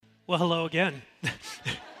Well, hello again.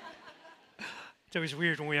 It's always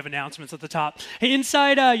weird when we have announcements at the top. Hey,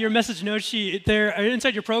 inside your message note sheet,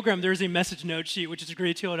 inside your program, there's a message note sheet, which is a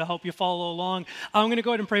great tool to help you follow along. I'm going to go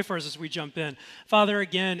ahead and pray for us as we jump in. Father,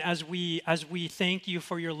 again, as we thank you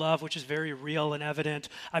for your love, which is very real and evident,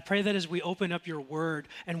 I pray that as we open up your word,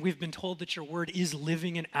 and we've been told that your word is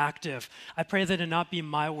living and active, I pray that it not be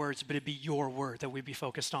my words, but it be your word that we be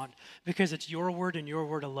focused on, because it's your word and your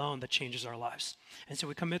word alone that changes our lives. And so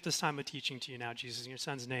we commit this time of teaching to you now, Jesus, in your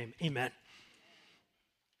son's name. Amen.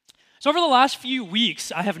 So over the last few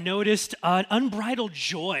weeks, I have noticed an unbridled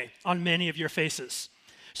joy on many of your faces.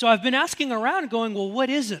 So I've been asking around going, well, what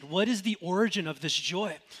is it? What is the origin of this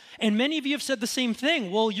joy? And many of you have said the same thing.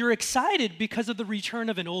 Well, you're excited because of the return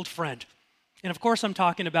of an old friend. And of course, I'm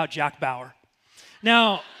talking about Jack Bauer.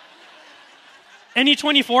 Now, any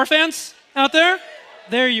 24 fans out there?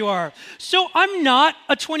 There you are. So I'm not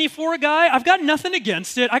a 24 guy. I've got nothing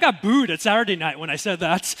against it. I got booed at Saturday night when I said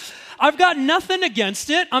that. I've got nothing against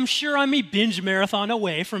it. I'm sure I'm a binge marathon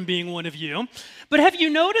away from being one of you. But have you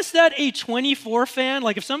noticed that a 24 fan,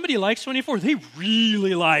 like if somebody likes 24, they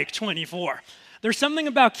really like 24. There's something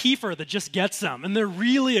about Kiefer that just gets them, and they're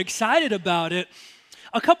really excited about it.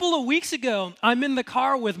 A couple of weeks ago, I'm in the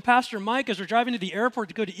car with Pastor Mike as we're driving to the airport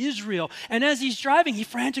to go to Israel. And as he's driving, he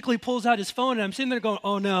frantically pulls out his phone, and I'm sitting there going,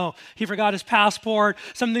 oh no, he forgot his passport,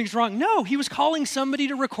 something's wrong. No, he was calling somebody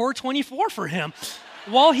to record 24 for him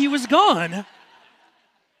while he was gone.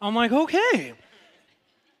 I'm like, okay.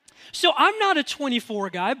 So I'm not a 24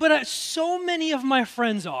 guy, but so many of my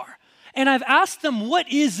friends are. And I've asked them,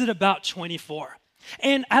 what is it about 24?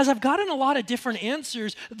 And as I've gotten a lot of different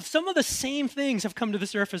answers, some of the same things have come to the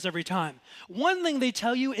surface every time. One thing they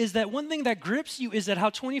tell you is that one thing that grips you is that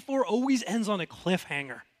how 24 always ends on a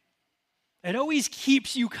cliffhanger. It always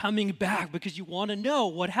keeps you coming back because you want to know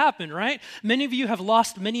what happened, right? Many of you have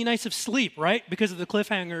lost many nights of sleep, right? Because of the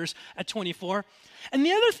cliffhangers at 24. And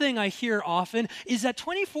the other thing I hear often is that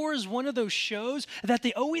 24 is one of those shows that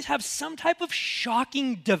they always have some type of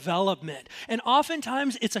shocking development. And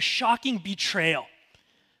oftentimes it's a shocking betrayal,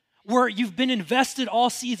 where you've been invested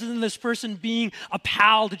all season in this person being a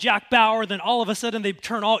pal to Jack Bauer, then all of a sudden they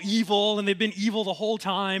turn all evil, and they've been evil the whole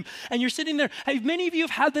time. And you're sitting there. Many of you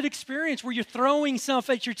have had that experience where you're throwing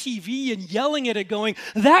stuff at your TV and yelling at it going,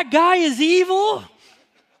 that guy is evil?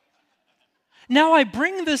 Now I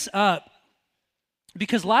bring this up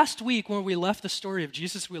because last week when we left the story of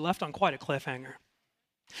Jesus, we left on quite a cliffhanger.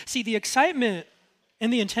 See, the excitement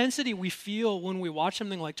and the intensity we feel when we watch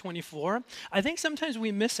something like 24, I think sometimes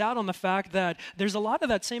we miss out on the fact that there's a lot of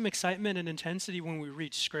that same excitement and intensity when we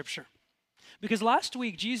read Scripture. Because last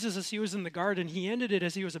week, Jesus, as he was in the garden, he ended it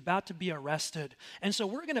as he was about to be arrested. And so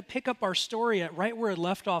we're going to pick up our story at right where it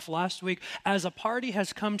left off last week as a party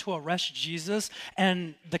has come to arrest Jesus,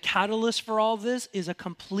 and the catalyst for all this is a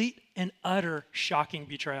complete and utter shocking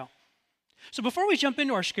betrayal. So before we jump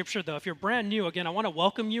into our scripture, though, if you're brand new, again, I want to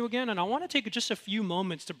welcome you again, and I want to take just a few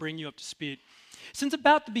moments to bring you up to speed. Since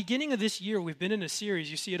about the beginning of this year, we've been in a series,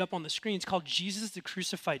 you see it up on the screen, it's called Jesus the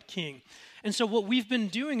Crucified King. And so what we've been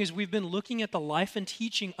doing is we've been looking at the life and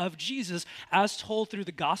teaching of Jesus as told through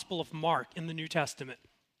the Gospel of Mark in the New Testament.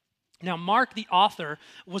 Now, Mark, the author,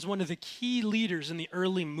 was one of the key leaders in the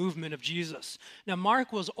early movement of Jesus. Now,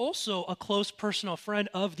 Mark was also a close personal friend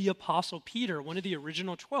of the Apostle Peter, one of the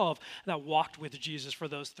original 12 that walked with Jesus for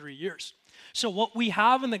those 3 years. So what we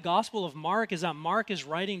have in the Gospel of Mark is that Mark is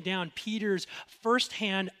writing down Peter's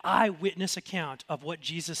firsthand eyewitness account of what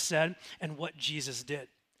Jesus said and what Jesus did.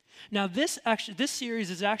 Now, this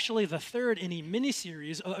series is actually the third in a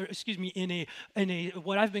mini-series, in a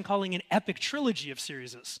what I've been calling an epic trilogy of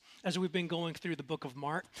series as we've been going through the book of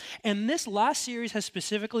Mark. And this last series has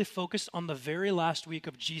specifically focused on the very last week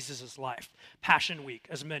of Jesus' life, Passion Week,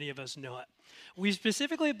 as many of us know it. We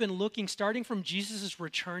specifically have been looking, starting from Jesus'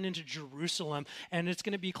 return into Jerusalem, and it's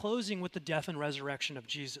going to be closing with the death and resurrection of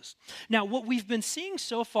Jesus. Now, what we've been seeing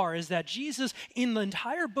so far is that Jesus, in the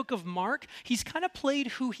entire book of Mark, he's kind of played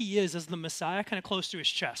who he is as the Messiah kind of close to his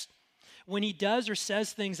chest. When he does or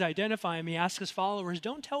says things to identify him, he asks his followers,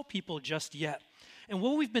 don't tell people just yet. And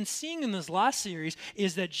what we've been seeing in this last series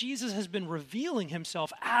is that Jesus has been revealing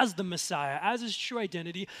himself as the Messiah, as his true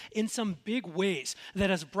identity, in some big ways that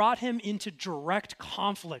has brought him into direct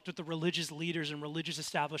conflict with the religious leaders and religious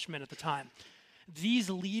establishment at the time. These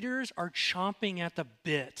leaders are chomping at the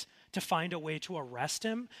bit to find a way to arrest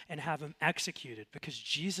him and have him executed because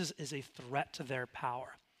Jesus is a threat to their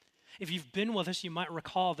power. If you've been with us, you might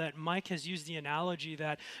recall that Mike has used the analogy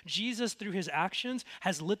that Jesus, through his actions,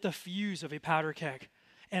 has lit the fuse of a powder keg.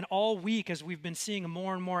 And all week, as we've been seeing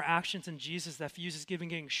more and more actions in Jesus, that fuse is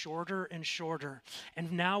getting shorter and shorter.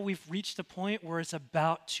 And now we've reached the point where it's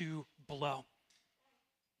about to blow.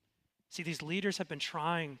 See, these leaders have been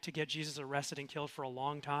trying to get Jesus arrested and killed for a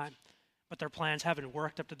long time, but their plans haven't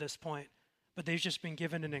worked up to this point. But they've just been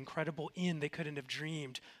given an incredible end they couldn't have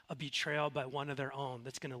dreamed, a betrayal by one of their own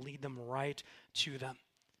that's going to lead them right to them.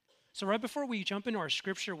 So right before we jump into our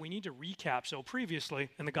scripture, we need to recap. So previously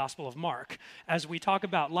in the Gospel of Mark, as we talked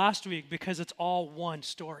about last week, because it's all one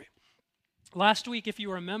story. Last week, if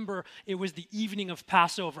you remember, it was the evening of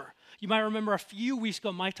Passover. You might remember a few weeks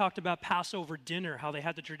ago, Mike talked about Passover dinner, how they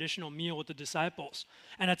had the traditional meal with the disciples.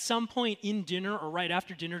 And at some point in dinner or right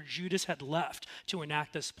after dinner, Judas had left to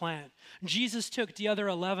enact this plan. Jesus took the other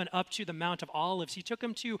 11 up to the Mount of Olives. He took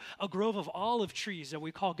them to a grove of olive trees that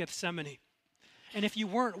we call Gethsemane. And if you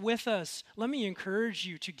weren't with us, let me encourage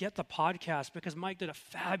you to get the podcast because Mike did a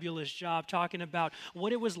fabulous job talking about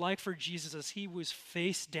what it was like for Jesus as he was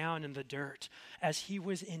face down in the dirt, as he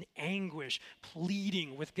was in anguish,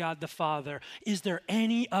 pleading with God the Father, is there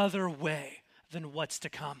any other way than what's to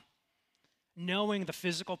come? Knowing the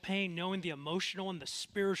physical pain, knowing the emotional and the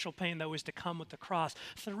spiritual pain that was to come with the cross,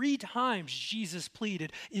 3 times Jesus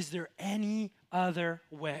pleaded, is there any other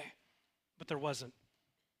way? But there wasn't.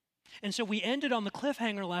 And so we ended on the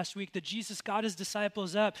cliffhanger last week that Jesus got his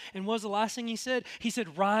disciples up. And what was the last thing he said? He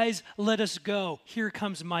said, rise, let us go. Here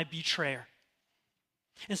comes my betrayer.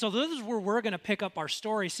 And so this is where we're going to pick up our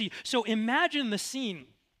story. See, so imagine the scene.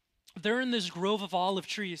 They're in this grove of olive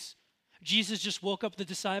trees. Jesus just woke up the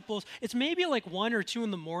disciples. It's maybe like 1 or 2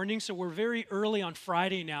 in the morning, so we're very early on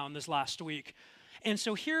Friday now in this last week. And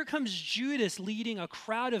so here comes Judas leading a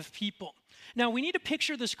crowd of people. Now, we need to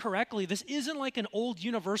picture this correctly. This isn't like an old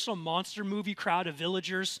Universal monster movie crowd of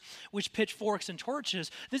villagers with pitchforks and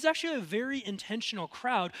torches. This is actually a very intentional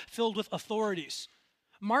crowd filled with authorities.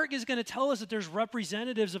 Mark is going to tell us that there's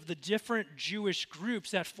representatives of the different Jewish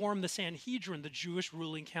groups that form the Sanhedrin, the Jewish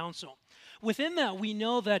ruling council. Within that, we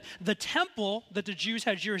know that the temple that the Jews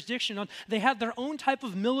had jurisdiction on, they had their own type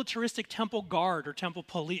of militaristic temple guard or temple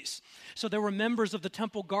police. So there were members of the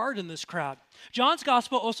temple guard in this crowd. John's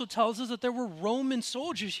gospel also tells us that there were Roman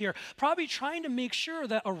soldiers here, probably trying to make sure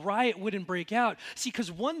that a riot wouldn't break out. See,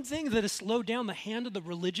 because one thing that has slowed down the hand of the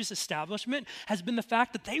religious establishment has been the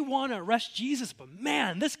fact that they want to arrest Jesus, but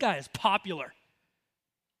man, this guy is popular.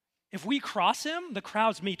 If we cross him, the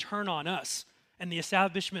crowds may turn on us. And the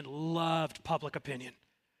establishment loved public opinion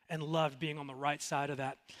and loved being on the right side of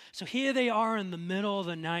that. So here they are in the middle of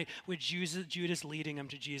the night with Judas leading them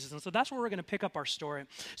to Jesus. And so that's where we're going to pick up our story.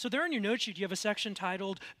 So there in your note sheet, you have a section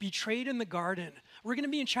titled Betrayed in the Garden. We're going to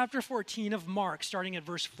be in chapter 14 of Mark, starting at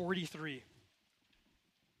verse 43.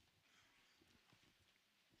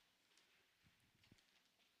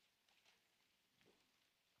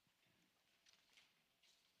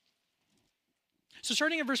 So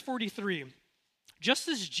starting at verse 43, just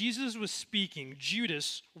as Jesus was speaking,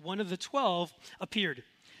 Judas, one of the 12, appeared.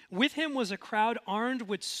 With him was a crowd armed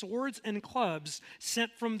with swords and clubs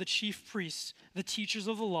sent from the chief priests, the teachers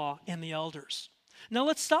of the law, and the elders. Now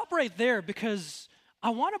let's stop right there because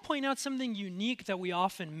I want to point out something unique that we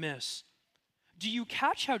often miss. Do you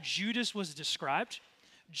catch how Judas was described?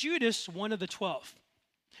 Judas, one of the 12.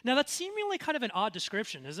 Now, that's seemingly kind of an odd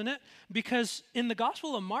description, isn't it? Because in the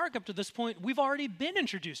Gospel of Mark, up to this point, we've already been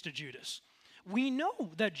introduced to Judas. We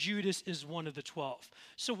know that Judas is one of the 12.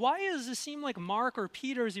 So why does it seem like Mark or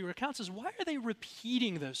Peter, as he recounts this, why are they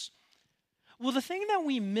repeating this? Well, the thing that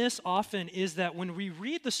we miss often is that when we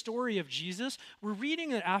read the story of Jesus, we're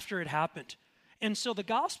reading it after it happened. And so the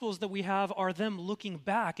Gospels that we have are them looking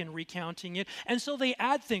back and recounting it. And so they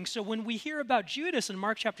add things. So when we hear about Judas in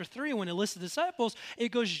Mark chapter 3, when it lists the disciples,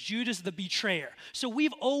 it goes Judas the betrayer. So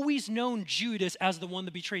we've always known Judas as the one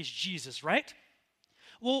that betrays Jesus, right?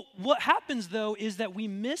 Well, what happens, though, is that we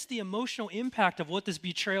miss the emotional impact of what this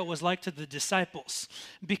betrayal was like to the disciples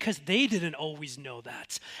because they didn't always know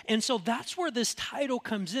that. And so that's where this title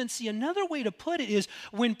comes in. See, another way to put it is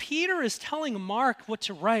when Peter is telling Mark what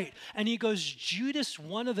to write, and he goes, Judas,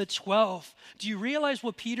 one of the 12, do you realize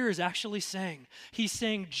what Peter is actually saying? He's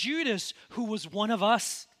saying, Judas, who was one of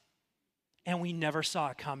us, and we never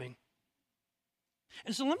saw it coming.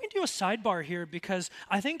 And so let me do a sidebar here because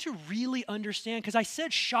I think to really understand, because I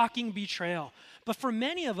said shocking betrayal, but for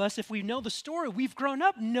many of us, if we know the story, we've grown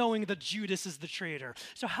up knowing that Judas is the traitor.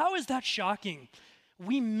 So how is that shocking?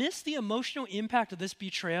 We miss the emotional impact of this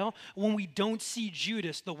betrayal when we don't see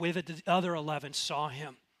Judas the way that the other 11 saw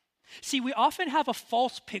him. See, we often have a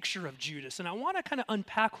false picture of Judas, and I want to kind of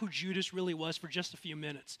unpack who Judas really was for just a few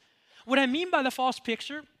minutes. What I mean by the false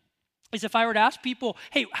picture is if I were to ask people,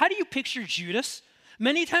 hey, how do you picture Judas?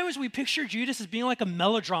 Many times we picture Judas as being like a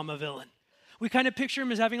melodrama villain. We kind of picture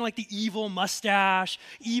him as having like the evil mustache,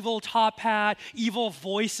 evil top hat, evil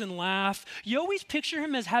voice and laugh. You always picture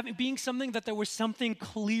him as being something that there was something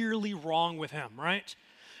clearly wrong with him, right?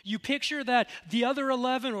 You picture that the other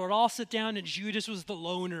 11 would all sit down and Judas was the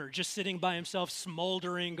loner, just sitting by himself,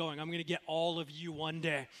 smoldering, going, I'm going to get all of you one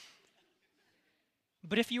day.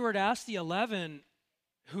 But if you were to ask the 11,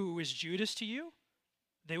 who is Judas to you?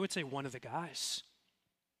 They would say, one of the guys.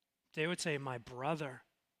 They would say, my brother.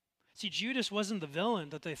 See, Judas wasn't the villain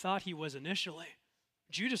that they thought he was initially.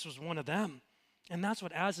 Judas was one of them. And that's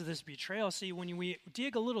what adds to this betrayal. See, when we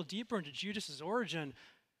dig a little deeper into Judas's origin,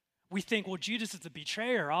 we think, well, Judas is the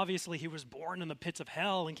betrayer. Obviously, he was born in the pits of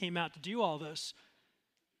hell and came out to do all this.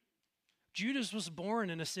 Judas was born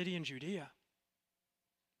in a city in Judea.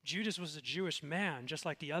 Judas was a Jewish man, just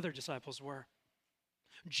like the other disciples were.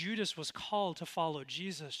 Judas was called to follow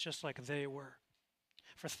Jesus, just like they were.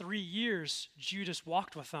 For 3 years, Judas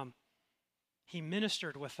walked with them. He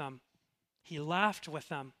ministered with them. He laughed with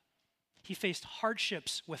them. He faced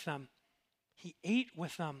hardships with them. He ate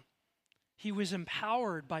with them. He was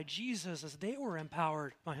empowered by Jesus as they were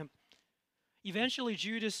empowered by him. Eventually,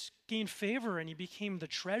 Judas gained favor and he became the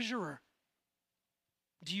treasurer.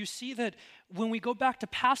 Do you see that when we go back to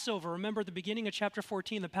Passover, remember the beginning of chapter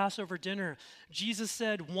 14, the Passover dinner, Jesus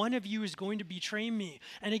said, one of you is going to betray me.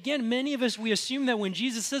 And again, many of us, we assume that when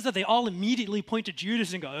Jesus says that, they all immediately point to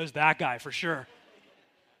Judas and go, it was that guy for sure.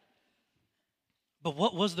 But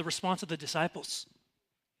what was the response of the disciples?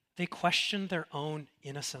 They questioned their own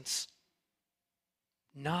innocence.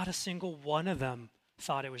 Not a single one of them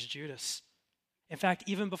thought it was Judas. In fact,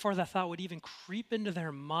 even before that thought would even creep into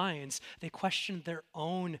their minds, they questioned their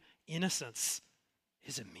own innocence.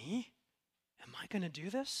 Is it me? Am I going to do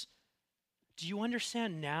this? Do you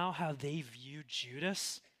understand now how they viewed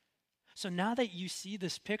Judas? So now that you see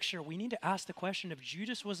this picture, we need to ask the question, if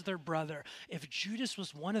Judas was their brother, if Judas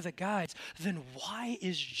was one of the guys, then why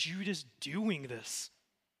is Judas doing this?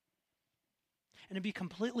 And to be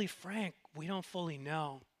completely frank, we don't fully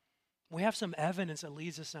know. We have some evidence that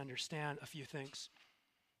leads us to understand a few things.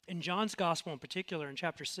 In John's gospel in particular, in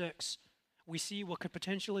chapter 6, we see what could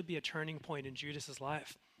potentially be a turning point in Judas's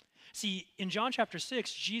life. See, in John chapter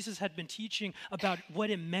 6, Jesus had been teaching about what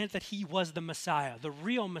it meant that he was the Messiah, the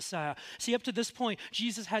real Messiah. See, up to this point,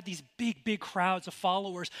 Jesus had these big crowds of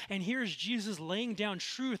followers, and here's Jesus laying down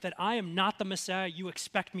truth that I am not the Messiah you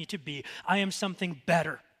expect me to be. I am something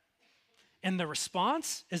better. And the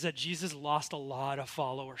response is that Jesus lost a lot of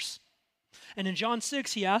followers. And in John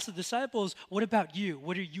 6, he asked the disciples, what about you?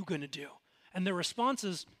 What are you going to do? And their response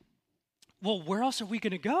is, well, where else are we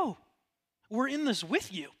going to go? We're in this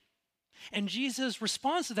with you. And Jesus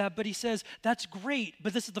responds to that, but he says, that's great,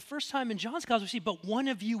 but this is the first time in John's gospel we see, but one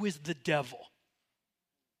of you is the devil.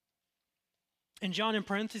 And John, in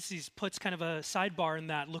parentheses, puts kind of a sidebar in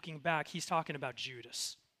that, looking back, he's talking about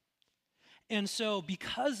Judas. And so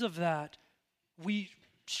because of that, we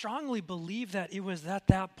strongly believe that it was at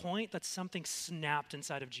that point that something snapped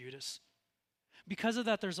inside of Judas. Because of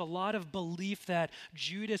that, there's a lot of belief that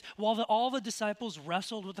Judas, while all the disciples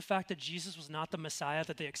wrestled with the fact that Jesus was not the Messiah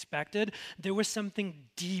that they expected, there was something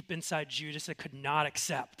deep inside Judas that could not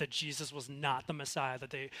accept that Jesus was not the Messiah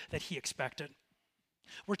that he expected.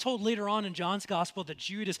 We're told later on in John's gospel that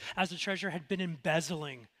Judas, as the treasurer, had been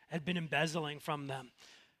embezzling from them.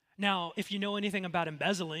 Now, if you know anything about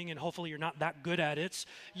embezzling, and hopefully you're not that good at it,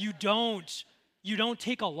 you don't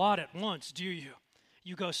take a lot at once, do you?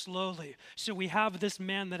 You go slowly. So we have this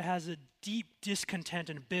man that has a deep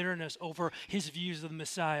discontent and bitterness over his views of the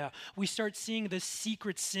Messiah. We start seeing this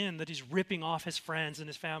secret sin that he's ripping off his friends and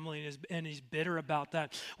his family, and he's bitter about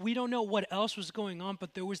that. We don't know what else was going on,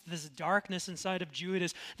 but there was this darkness inside of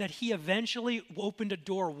Judas that he eventually opened a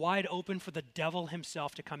door wide open for the devil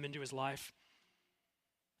himself to come into his life.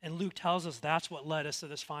 And Luke tells us that's what led us to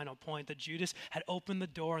this final point, that Judas had opened the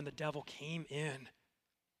door and the devil came in.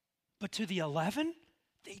 But to the 11,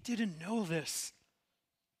 they didn't know this.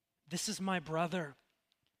 This is my brother.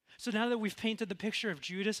 So now that we've painted the picture of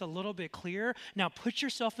Judas a little bit clearer, now put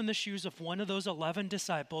yourself in the shoes of one of those 11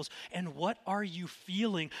 disciples, and what are you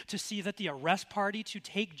feeling to see that the arrest party to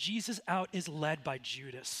take Jesus out is led by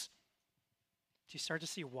Judas? Do you start to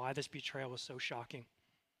see why this betrayal was so shocking?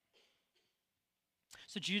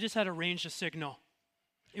 So Judas had arranged a signal.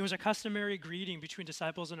 It was a customary greeting between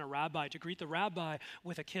disciples and a rabbi to greet the rabbi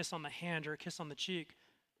with a kiss on the hand or a kiss on the cheek.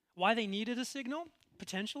 Why they needed a signal?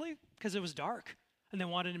 Potentially, because it was dark and they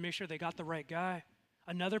wanted to make sure they got the right guy.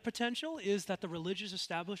 Another potential is that the religious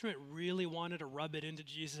establishment really wanted to rub it into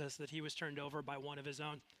Jesus that he was turned over by one of his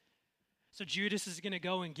own. So Judas is going to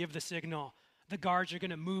go and give the signal. the guards are going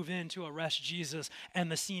to move in to arrest Jesus,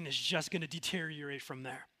 and the scene is just going to deteriorate from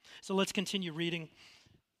there. So let's continue reading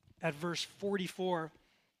at verse 44.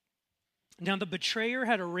 Now the betrayer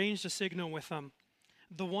had arranged a signal with them.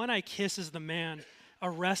 The one I kiss is the man.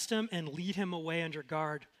 Arrest him and lead him away under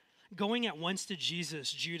guard. Going at once to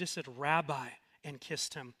Jesus, Judas said, Rabbi, and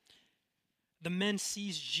kissed him. The men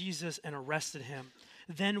seized Jesus and arrested him.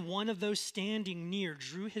 Then one of those standing near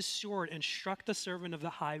drew his sword and struck the servant of the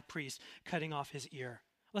high priest, cutting off his ear.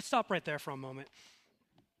 Let's stop right there for a moment.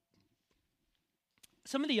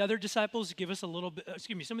 Some of the other disciples give us a little bit,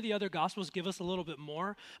 some of the other gospels give us a little bit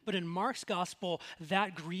more, but in Mark's gospel,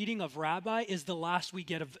 that greeting of rabbi is the last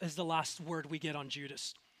word we get on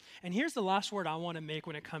Judas. And here's the last word I want to make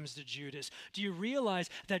when it comes to Judas. Do you realize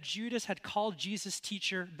that Judas had called Jesus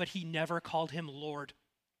teacher, but he never called him Lord?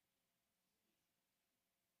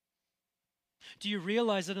 Do you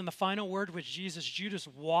realize that in the final word with Jesus, Judas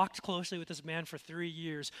walked closely with this man for 3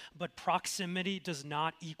 years, but proximity does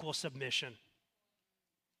not equal submission?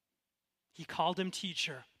 He called him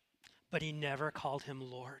teacher, but he never called him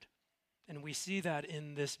Lord. And we see that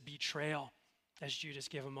in this betrayal as Judas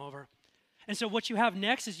gave him over. And so what you have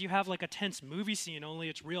next is you have like a tense movie scene, only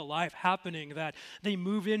it's real life happening, that they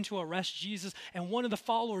move in to arrest Jesus, and one of the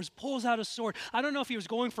followers pulls out a sword. I don't know if he was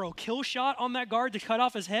going for a kill shot on that guard to cut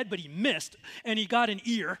off his head, but he missed, and he got an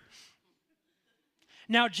ear.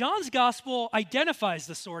 Now, John's gospel identifies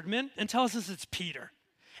the swordman and tells us it's Peter.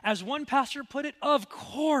 As one pastor put it, of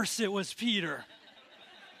course it was Peter.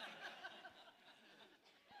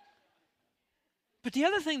 But the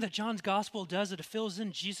other thing that John's gospel does is it fills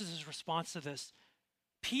in Jesus' response to this.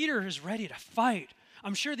 Peter is ready to fight.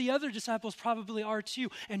 I'm sure the other disciples probably are too.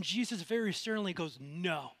 And Jesus very sternly goes,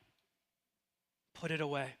 no, put it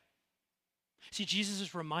away. See, Jesus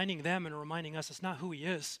is reminding them and reminding us it's not who he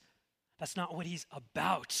is. That's not what he's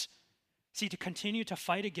about. See, to continue to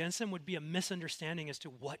fight against him would be a misunderstanding as to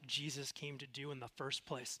what Jesus came to do in the first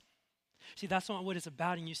place. See, that's not what it's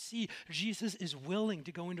about. And you see, Jesus is willing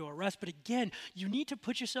to go into arrest. But again, you need to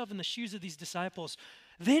put yourself in the shoes of these disciples.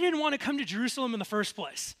 They didn't want to come to Jerusalem in the first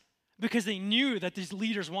place because they knew that these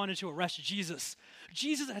leaders wanted to arrest Jesus.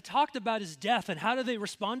 Jesus had talked about his death, and how did they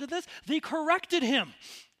respond to this? They corrected him.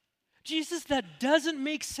 Jesus, that doesn't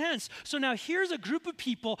make sense. So now here's a group of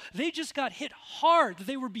people, they just got hit hard.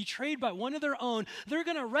 They were betrayed by one of their own. They're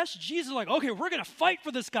going to arrest Jesus like, okay, we're going to fight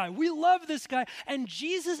for this guy. We love this guy. And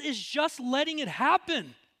Jesus is just letting it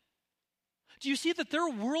happen. Do you see that their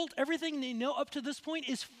world, everything they know up to this point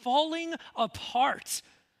is falling apart?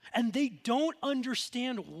 And they don't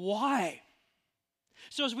understand why.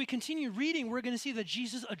 So as we continue reading, we're going to see that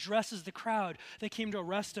Jesus addresses the crowd that came to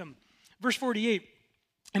arrest him. Verse 48.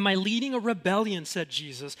 Am I leading a rebellion, said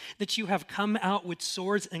Jesus, that you have come out with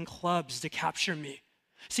swords and clubs to capture me?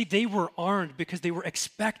 See, they were armed because they were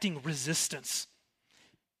expecting resistance.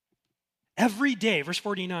 Every day, verse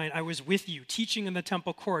 49, I was with you, teaching in the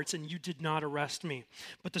temple courts, and you did not arrest me.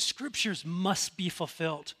 But the scriptures must be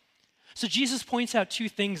fulfilled. So Jesus points out two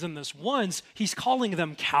things in this. One, he's calling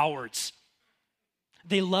them cowards.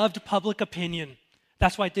 They loved public opinion.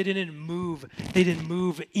 That's why they didn't move. They didn't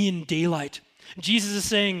move in daylight. Jesus is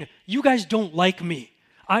saying, you guys don't like me.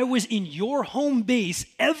 I was in your home base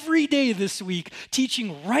every day this week,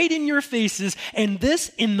 teaching right in your faces, and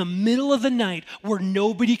this in the middle of the night where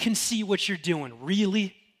nobody can see what you're doing.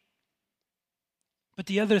 Really? But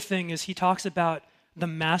the other thing is he talks about the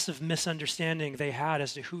massive misunderstanding they had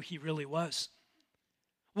as to who he really was.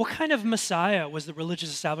 What kind of Messiah was the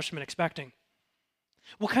religious establishment expecting?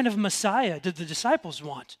 What kind of Messiah did the disciples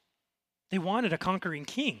want? They wanted a conquering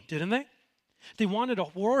king, didn't they? They wanted a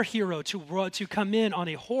war hero to come in on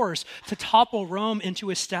a horse to topple Rome and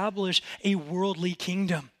to establish a worldly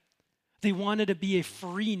kingdom. They wanted to be a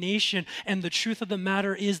free nation, and the truth of the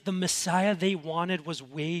matter is the Messiah they wanted was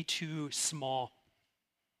way too small.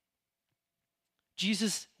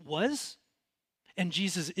 Jesus was, and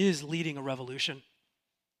Jesus is leading a revolution.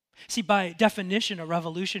 See, by definition, a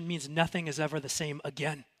revolution means nothing is ever the same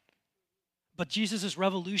again. But Jesus'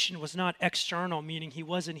 revolution was not external, meaning he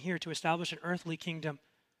wasn't here to establish an earthly kingdom.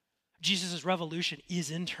 Jesus' revolution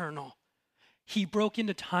is internal. He broke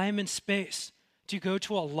into time and space to go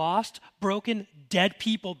to a lost, broken, dead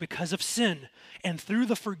people because of sin, and through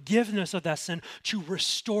the forgiveness of that sin, to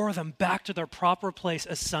restore them back to their proper place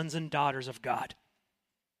as sons and daughters of God.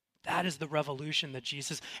 That is the revolution that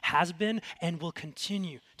Jesus has been and will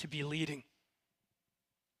continue to be leading.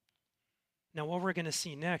 Now, what we're going to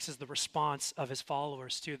see next is the response of his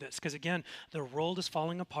followers to this. Because again, the world is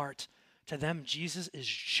falling apart. To them, Jesus is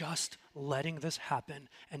just letting this happen,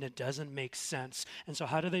 and it doesn't make sense. And so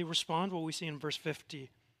how do they respond? Well, we see in verse 50.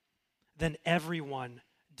 then everyone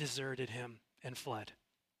deserted him and fled.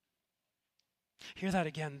 Hear that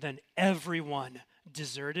again. Then everyone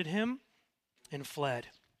deserted him and fled.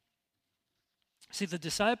 See, the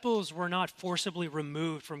disciples were not forcibly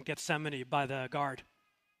removed from Gethsemane by the guard.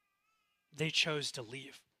 They chose to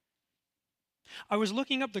leave. I was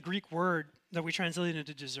looking up the Greek word that we translated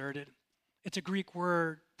into deserted. It's a Greek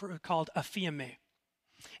word called aphieme.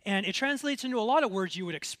 And it translates into a lot of words you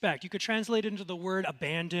would expect. You could translate it into the word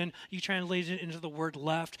abandon. You translate it into the word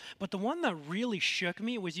left. But the one that really shook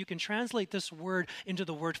me was you can translate this word into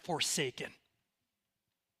the word forsaken.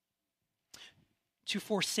 To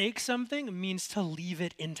forsake something means to leave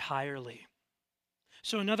it entirely.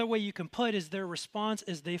 So another way you can put is their response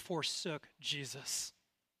is they forsook Jesus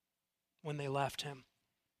when they left him.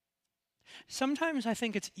 Sometimes I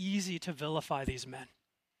think it's easy to vilify these men.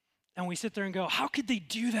 And we sit there and go, how could they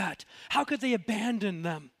do that? How could they abandon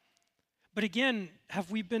them? But again, have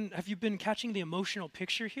you been catching the emotional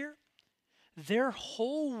picture here? Their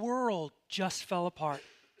whole world just fell apart.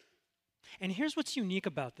 And here's what's unique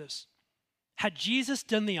about this. Had Jesus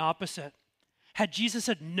done the opposite, had Jesus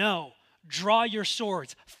said, no, draw your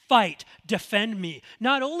swords, fight, defend me,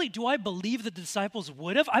 not only do I believe the disciples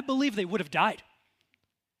would have, I believe they would have died.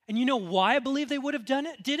 And you know why I believe they would have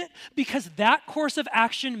did it? Because that course of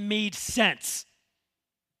action made sense.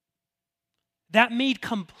 That made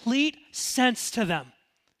complete sense to them.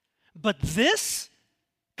 But this,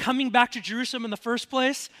 coming back to Jerusalem in the first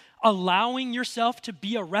place, allowing yourself to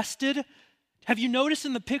be arrested, have you noticed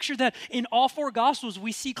in the picture that in all four Gospels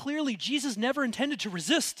we see clearly Jesus never intended to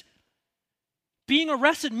resist? Being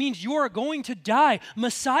arrested means you are going to die.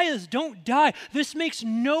 Messiahs don't die. This makes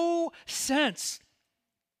no sense.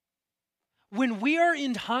 When we are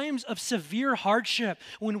in times of severe hardship,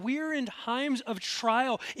 when we are in times of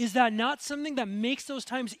trial, is that not something that makes those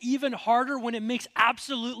times even harder when it makes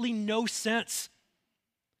absolutely no sense?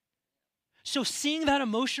 So seeing that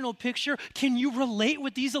emotional picture, can you relate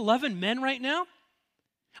with these 11 men right now?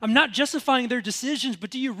 I'm not justifying their decisions, but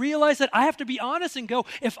do you realize that I have to be honest and go,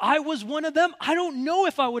 if I was one of them, I don't know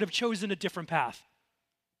if I would have chosen a different path.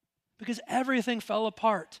 Because everything fell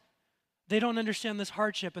apart. They don't understand this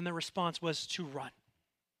hardship, and their response was to run.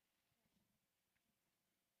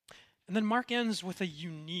 And then Mark ends with a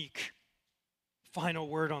unique final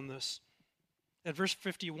word on this. At verse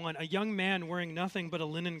 51, a young man wearing nothing but a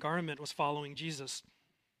linen garment was following Jesus.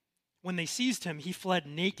 When they seized him, he fled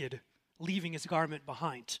naked, leaving his garment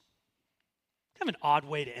behind. Kind of an odd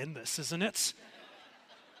way to end this, isn't it?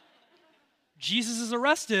 Jesus is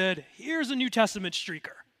arrested. Here's a New Testament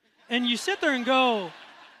streaker. And you sit there and go,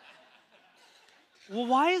 well,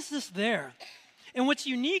 why is this there? And what's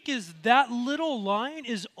unique is that little line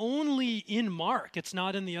is only in Mark. It's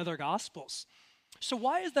not in the other Gospels. So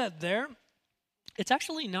why is that there? It's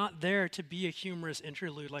actually not there to be a humorous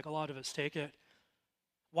interlude like a lot of us take it.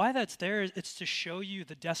 Why that's there is it's to show you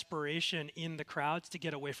the desperation in the crowds to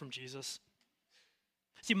get away from Jesus.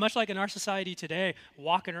 See, much like in our society today,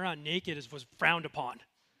 walking around naked was frowned upon,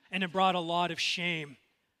 and it brought a lot of shame.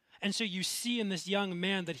 And so you see in this young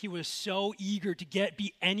man that he was so eager to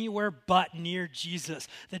be anywhere but near Jesus,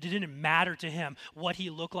 that it didn't matter to him what he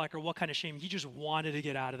looked like or what kind of shame. He just wanted to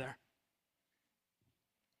get out of there.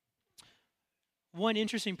 One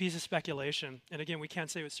interesting piece of speculation, and again, we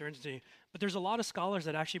can't say with certainty, but there's a lot of scholars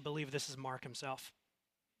that actually believe this is Mark himself,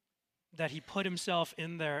 that he put himself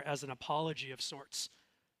in there as an apology of sorts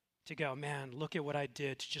to go, man, look at what I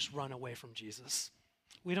did to just run away from Jesus.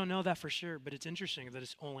 We don't know that for sure, but it's interesting that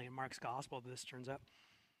it's only in Mark's gospel that this turns up.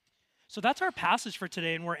 So that's our passage for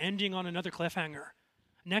today, and we're ending on another cliffhanger.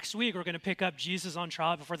 Next week, we're going to pick up Jesus on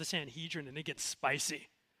trial before the Sanhedrin, and it gets spicy.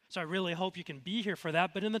 So I really hope you can be here for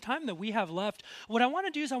that. But in the time that we have left, what I want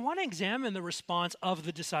to do is I want to examine the response of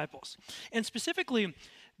the disciples. And specifically,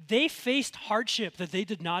 they faced hardship that they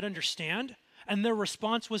did not understand, and their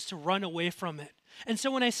response was to run away from it. And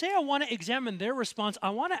so when I say I want to examine their response, I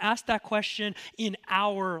want to ask that question in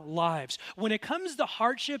our lives. When it comes to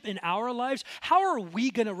hardship in our lives, how are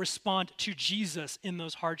we going to respond to Jesus in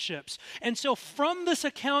those hardships? And so from this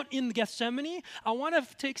account in Gethsemane, I want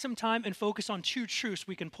to take some time and focus on two truths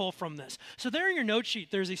we can pull from this. So there in your note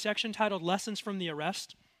sheet, there's a section titled Lessons from the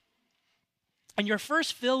Arrest. And your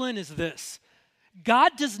first fill-in is this: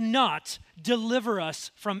 God does not deliver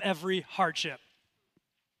us from every hardship.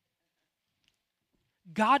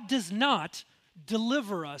 God does not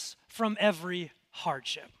deliver us from every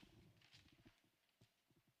hardship.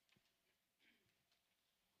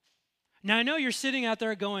 Now, I know you're sitting out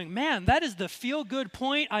there going, man, that is the feel-good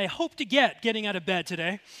point I hope to getting out of bed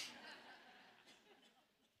today.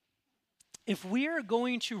 If we are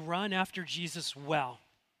going to run after Jesus well,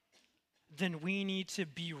 then we need to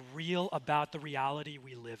be real about the reality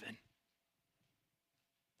we live in.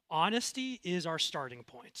 Honesty is our starting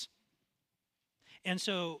point. And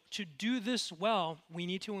so to do this well, we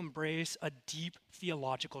need to embrace a deep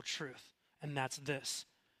theological truth, and that's this: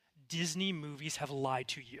 Disney movies have lied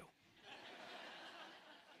to you.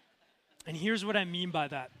 And here's what I mean by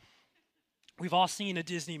that. We've all seen a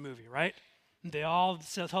Disney movie, right? They all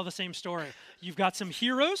tell the same story. You've got some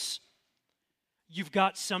heroes, you've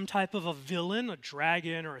got some type of a villain, a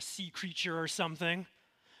dragon or a sea creature or something.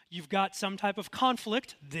 You've got some type of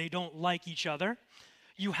conflict, they don't like each other.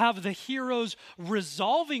 You have the heroes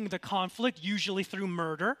resolving the conflict, usually through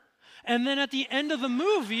murder. And then at the end of the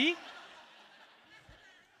movie,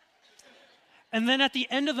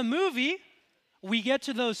 we get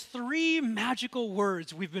to those three magical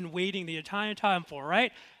words we've been waiting the entire time for,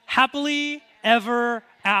 right? Happily ever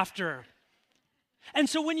after. And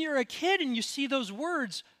so when you're a kid and you see those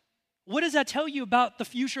words, what does that tell you about the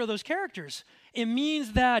future of those characters? It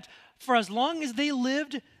means that for as long as they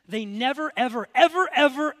lived, they never, ever, ever,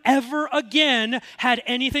 ever, ever again had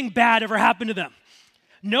anything bad ever happen to them.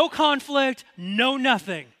 No conflict, no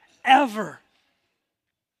nothing, ever.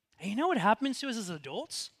 And you know what happens to us as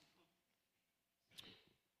adults?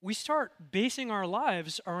 We start basing our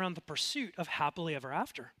lives around the pursuit of happily ever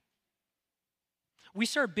after. We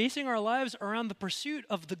start basing our lives around the pursuit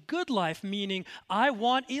of the good life, meaning I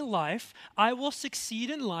want a life, I will succeed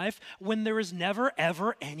in life when there is never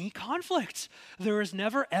ever any conflict. There is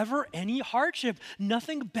never ever any hardship.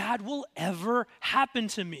 Nothing bad will ever happen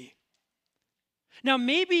to me. Now,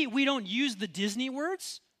 maybe we don't use the Disney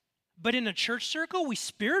words, but in a church circle, we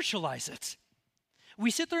spiritualize it.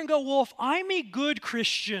 We sit there and go, well, if I'm a good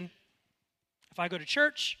Christian, if I go to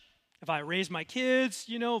church, if I raise my kids,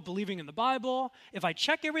 believing in the Bible, if I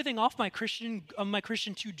check everything off my Christian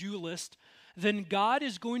to-do list, then God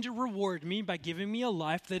is going to reward me by giving me a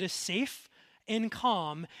life that is safe and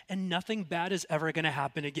calm and nothing bad is ever going to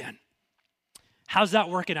happen again. How's that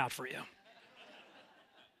working out for you?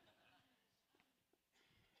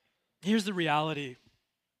 Here's the reality.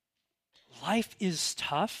 Life is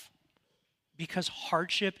tough because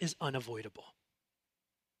hardship is unavoidable.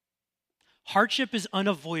 Hardship is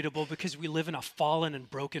unavoidable because we live in a fallen and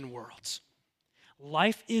broken world.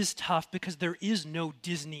 Life is tough because there is no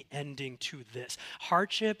Disney ending to this.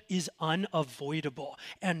 Hardship is unavoidable,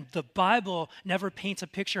 and the Bible never paints a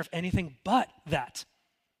picture of anything but that.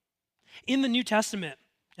 In the New Testament,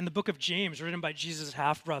 in the book of James, written by Jesus'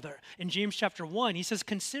 half-brother, in James chapter 1, he says,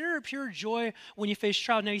 consider it pure joy when you face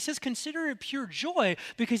trials. Now, he says consider it pure joy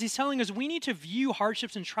because he's telling us we need to view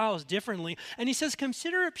hardships and trials differently. And he says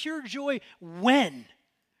consider it pure joy when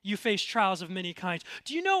you face trials of many kinds.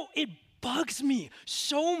 Do you know, it bugs me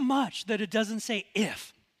so much that it doesn't say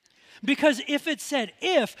if. Because if it said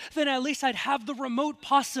if, then at least I'd have the remote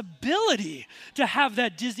possibility to have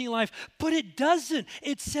that Disney life. But it doesn't.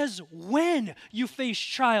 It says when you face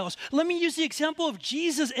trials. Let me use the example of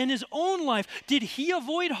Jesus and his own life. Did he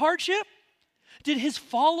avoid hardship? Did his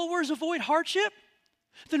followers avoid hardship?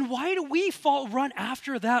 Then why do we run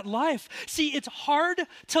after that life? See, it's hard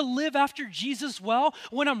to live after Jesus well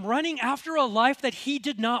when I'm running after a life that he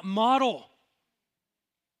did not model.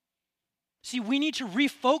 See, we need to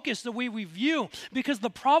refocus the way we view, because the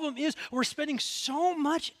problem is we're spending so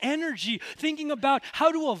much energy thinking about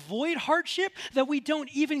how to avoid hardship that we don't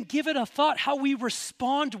even give it a thought how we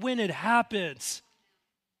respond when it happens.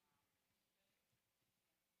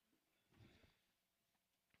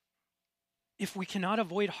 If we cannot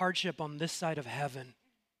avoid hardship on this side of heaven,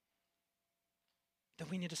 then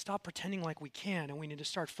we need to stop pretending like we can, and we need to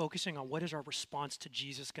start focusing on what is our response to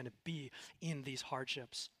Jesus going to be in these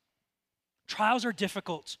hardships. Trials are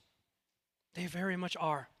difficult. They very much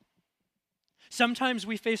are. Sometimes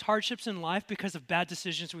we face hardships in life because of bad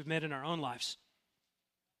decisions we've made in our own lives.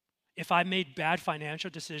 If I made bad financial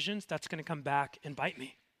decisions, that's going to come back and bite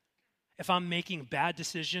me. If I'm making bad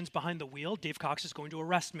decisions behind the wheel, Dave Cox is going to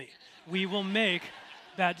arrest me. We will make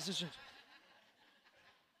bad decisions.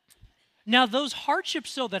 Now, those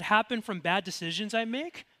hardships, though, that happen from bad decisions I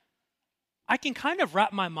make, I can kind of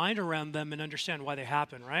wrap my mind around them and understand why they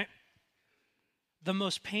happen, right? The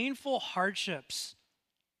most painful hardships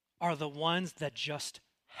are the ones that just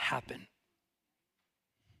happen,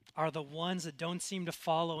 are the ones that don't seem to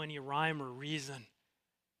follow any rhyme or reason,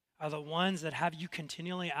 are the ones that have you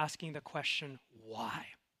continually asking the question, why?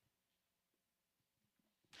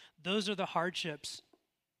 Those are the hardships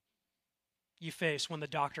you face when the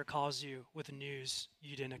doctor calls you with news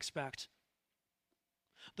you didn't expect.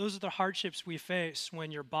 Those are the hardships we face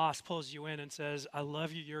when your boss pulls you in and says, I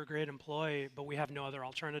love you, you're a great employee, but we have no other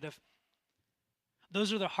alternative.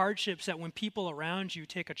 Those are the hardships that when people around you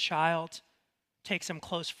take a child, take some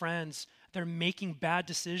close friends, they're making bad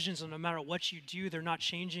decisions, and no matter what you do, they're not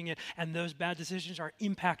changing it, and those bad decisions are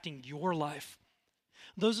impacting your life.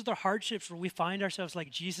 Those are the hardships where we find ourselves like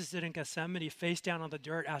Jesus did in Gethsemane, face down on the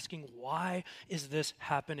dirt, asking, why is this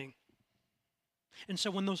happening? And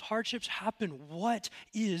so when those hardships happen, what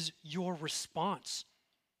is your response?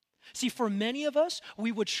 See, for many of us,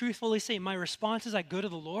 we would truthfully say, my response is I go to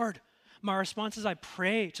the Lord. My response is I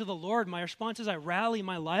pray to the Lord. My response is I rally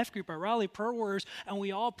my life group, I rally prayer warriors, and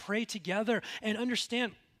we all pray together. And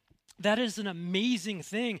understand, that is an amazing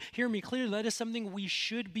thing. Hear me clearly. That is something we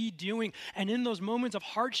should be doing. And in those moments of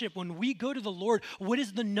hardship, when we go to the Lord, what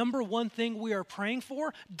is the number one thing we are praying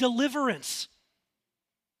for? Deliverance.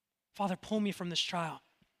 Father, pull me from this trial.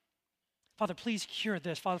 Father, please cure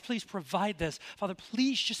this. Father, please provide this. Father,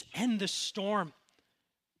 please just end this storm.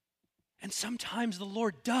 And sometimes the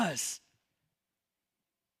Lord does.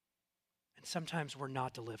 And sometimes we're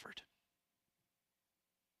not delivered.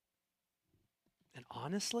 And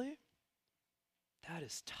honestly, that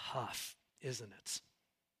is tough, isn't it?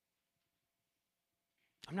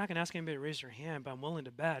 I'm not going to ask anybody to raise their hand, but I'm willing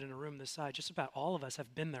to bet in a room this size, just about all of us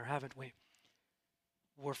have been there, haven't we?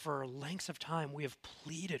 Where for lengths of time we have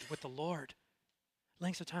pleaded with the Lord.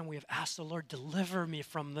 Lengths of time we have asked the Lord, deliver me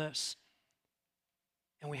from this.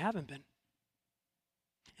 And we haven't been.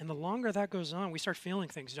 And the longer that goes on, we start feeling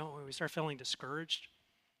things, don't we? We start feeling discouraged.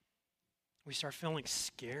 We start feeling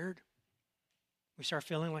scared. We start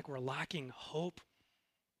feeling like we're lacking hope.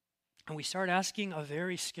 And we start asking a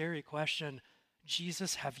very scary question,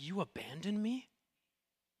 Jesus, have you abandoned me?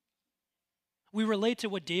 We relate to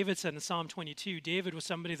what David said in Psalm 22. David was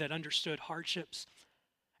somebody that understood hardships.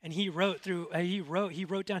 And he wrote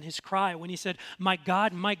down his cry when he said, my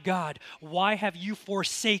God, why have you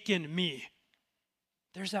forsaken me?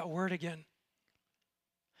 There's that word again.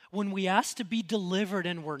 When we ask to be delivered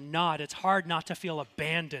and we're not, it's hard not to feel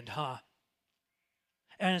abandoned, huh?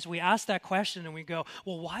 And as we ask that question and we go,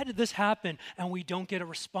 well, why did this happen? And we don't get a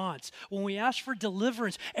response. When we ask for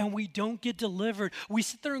deliverance and we don't get delivered, we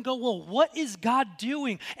sit there and go, well, what is God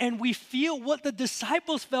doing? And we feel what the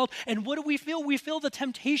disciples felt. And what do we feel? We feel the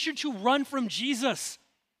temptation to run from Jesus.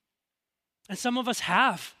 And some of us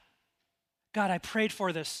have. God, I prayed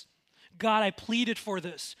for this. God, I pleaded for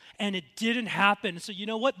this. And it didn't happen. So you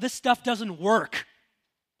know what? This stuff doesn't work.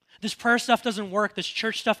 This prayer stuff doesn't work. This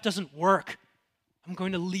church stuff doesn't work. I'm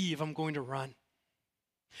going to leave. I'm going to run.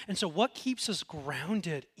 And so what keeps us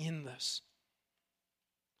grounded in this?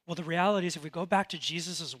 Well, the reality is if we go back to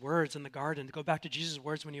Jesus' words in the garden, go back to Jesus'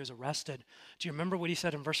 words when he was arrested, do you remember what he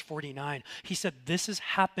said in verse 49? He said, this is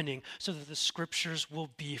happening so that the scriptures will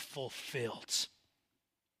be fulfilled.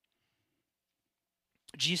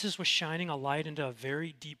 Jesus was shining a light into a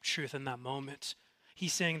very deep truth in that moment.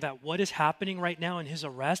 He's saying that what is happening right now in his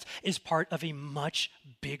arrest is part of a much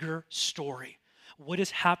bigger story. What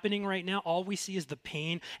is happening right now, all we see is the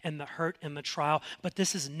pain and the hurt and the trial, but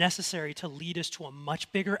this is necessary to lead us to a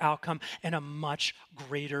much bigger outcome and a much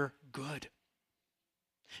greater good.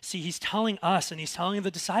 See, he's telling us and he's telling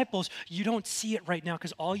the disciples, you don't see it right now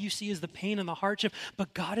because all you see is the pain and the hardship,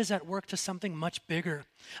 but God is at work to something much bigger.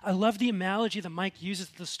 I love the analogy that Mike uses.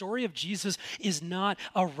 The story of Jesus is not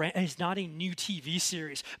a new TV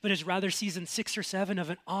series, but is rather season 6 or 7 of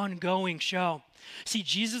an ongoing show. See,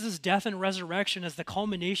 Jesus' death and resurrection is the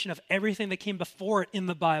culmination of everything that came before it in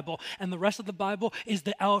the Bible, and the rest of the Bible is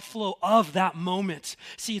the outflow of that moment.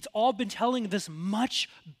 See, it's all been telling this much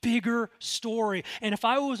bigger story, and if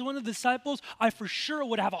I was one of the disciples, I for sure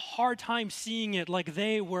would have a hard time seeing it like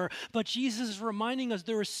they were, but Jesus is reminding us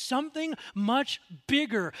there is something much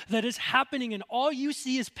bigger that is happening, and all you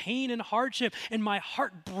see is pain and hardship, and my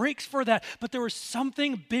heart breaks for that, but there is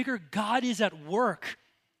something bigger. God is at work.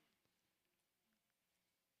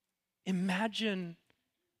 Imagine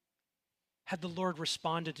had the Lord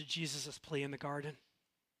responded to Jesus' plea in the garden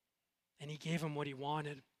and he gave him what he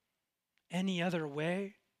wanted. Any other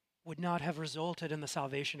way would not have resulted in the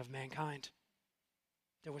salvation of mankind.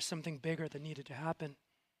 There was something bigger that needed to happen.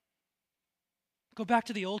 Go back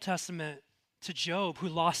to the Old Testament, to Job, who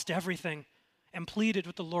lost everything and pleaded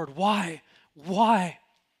with the Lord. Why? Why?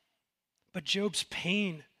 But Job's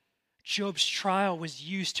pain, Job's trial was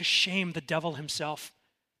used to shame the devil himself.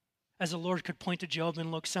 As the Lord could point to Job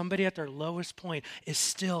and look, somebody at their lowest point is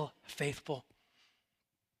still faithful.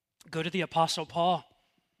 Go to the Apostle Paul.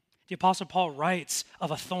 The Apostle Paul writes of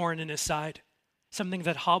a thorn in his side. something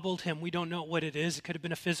that hobbled him. We don't know what it is. It could have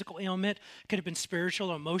been a physical ailment, it could have been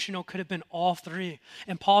spiritual or emotional, could have been all three.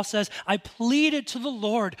 And Paul says, I pleaded to the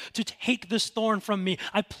Lord to take this thorn from me.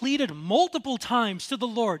 I pleaded multiple times to the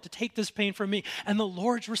Lord to take this pain from me. And the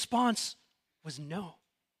Lord's response was no.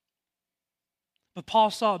 But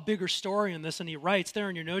Paul saw a bigger story in this, and he writes there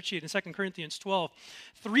in your note sheet in 2 Corinthians 12,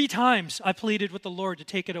 3 times I pleaded with the Lord to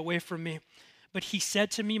take it away from me. But he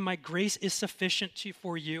said to me, my grace is sufficient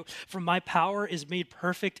for you, for my power is made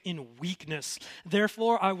perfect in weakness.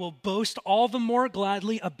 Therefore, I will boast all the more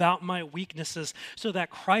gladly about my weaknesses, so that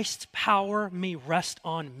Christ's power may rest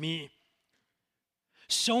on me.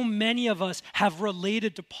 So many of us have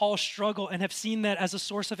related to Paul's struggle and have seen that as a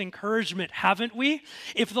source of encouragement, haven't we?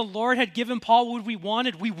 If the Lord had given Paul what we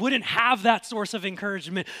wanted, we wouldn't have that source of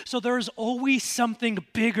encouragement. So there's always something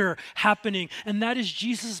bigger happening. And that is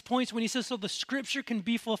Jesus' point when he says, so the scripture can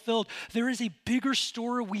be fulfilled. There is a bigger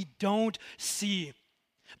story we don't see.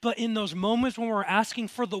 But in those moments when we're asking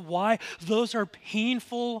for the why, those are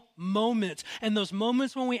painful moments. And those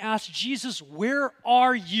moments when we ask Jesus, where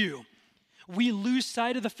are you? We lose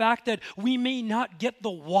sight of the fact that we may not get the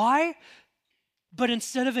why, but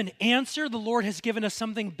instead of an answer, the Lord has given us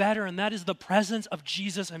something better, and that is the presence of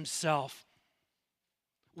Jesus himself.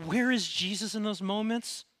 Where is Jesus in those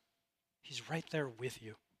moments? He's right there with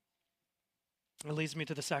you. It leads me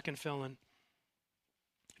to the second fill-in.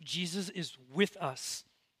 Jesus is with us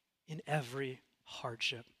in every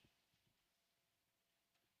hardship.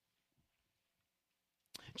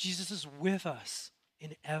 Jesus is with us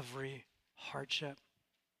in every hardship.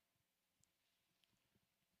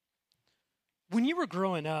 When you were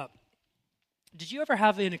growing up, did you ever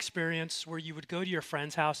have an experience where you would go to your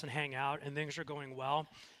friend's house and hang out and things are going well,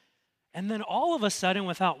 and then all of a sudden,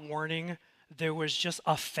 without warning, there was just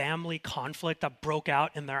a family conflict that broke out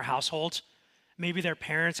in their household? Maybe their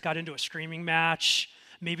parents got into a screaming match,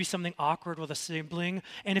 maybe something awkward with a sibling,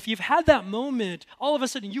 and if you've had that moment, all of a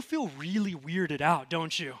sudden you feel really weirded out,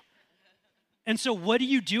 don't you? And so what do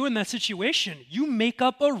you do in that situation? You make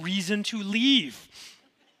up a reason to leave.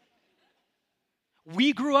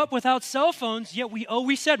 We grew up without cell phones, yet we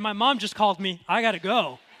always said, my mom just called me, I gotta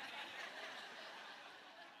go.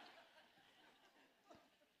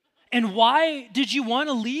 And why did you want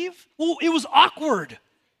to leave? Well, it was awkward.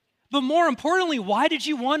 But more importantly, why did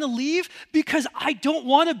you want to leave? Because I don't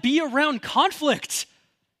want to be around conflict.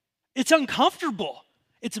 It's uncomfortable.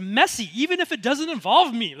 It's messy, even if it doesn't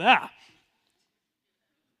involve me.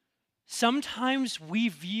 Sometimes we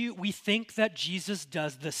think that Jesus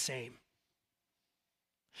does the same.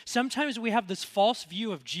 Sometimes we have this false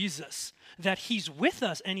view of Jesus, that he's with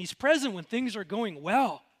us and he's present when things are going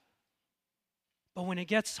well. But when it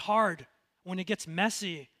gets hard, when it gets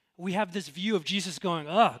messy, we have this view of Jesus going,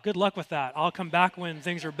 good luck with that. I'll come back when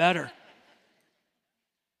things are better.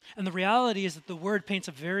 And the reality is that the word paints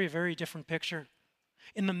a very, very different picture.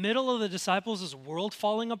 In the middle of the disciples' world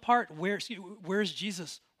falling apart, where's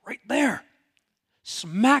Jesus? Right there,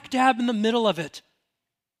 smack dab in the middle of it.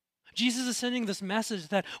 Jesus is sending this message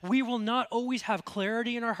that we will not always have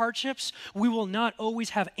clarity in our hardships. We will not always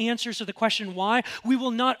have answers to the question why. We will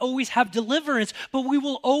not always have deliverance, but we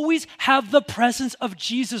will always have the presence of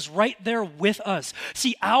Jesus right there with us.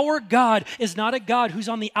 See, our God is not a God who's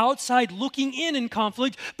on the outside looking in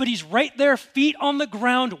conflict, but he's right there, feet on the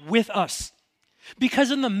ground with us. Because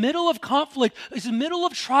in the middle of conflict, in the middle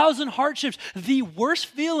of trials and hardships, the worst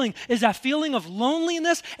feeling is that feeling of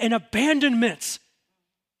loneliness and abandonment.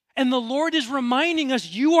 And the Lord is reminding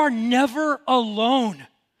us, you are never alone,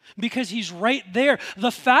 because he's right there.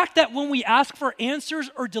 The fact that when we ask for answers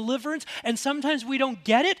or deliverance, and sometimes we don't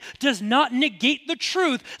get it, does not negate the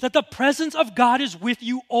truth that the presence of God is with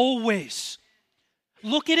you always.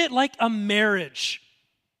 Look at it like a marriage.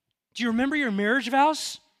 Do you remember your marriage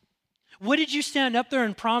vows? What did you stand up there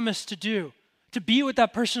and promise to do? To be with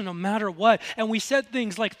that person no matter what. And we said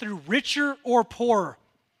things like through richer or poorer,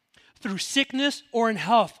 through sickness or in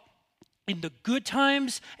health, in the good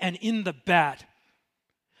times and in the bad.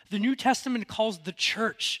 The New Testament calls the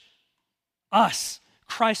church, us,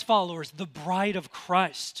 Christ followers, the bride of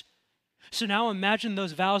Christ. So now imagine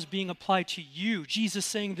those vows being applied to you. Jesus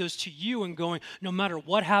saying those to you and going, no matter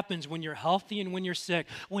what happens, when you're healthy and when you're sick,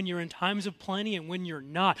 when you're in times of plenty and when you're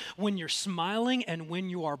not, when you're smiling and when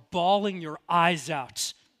you are bawling your eyes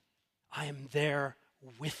out, I am there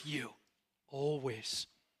with you always.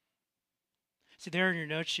 See, there in your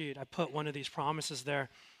note sheet, I put one of these promises there.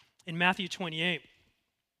 In Matthew 28,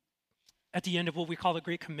 at the end of what we call the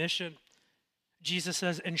Great Commission, Jesus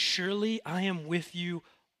says, and surely I am with you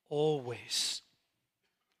always,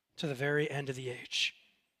 to the very end of the age.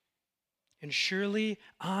 and surely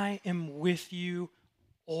I am with you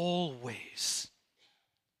always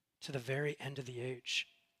to the very end of the age.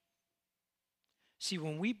 See,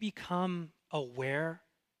 when we become aware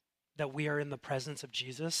that we are in the presence of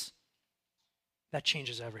Jesus, that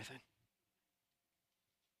changes everything.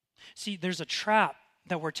 See, there's a trap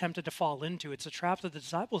that we're tempted to fall into. It's a trap that the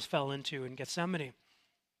disciples fell into in Gethsemane.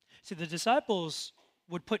 See, the disciples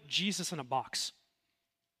would put Jesus in a box.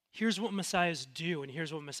 Here's what messiahs do, and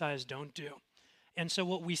here's what messiahs don't do. And so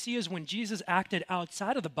what we see is when Jesus acted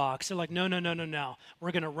outside of the box, they're like, no,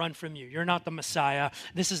 we're going to run from you. You're not the Messiah.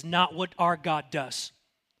 This is not what our God does.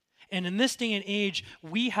 And in this day and age,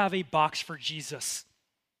 we have a box for Jesus.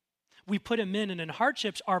 We put him in, and in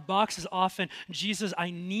hardships, our box is often, Jesus, I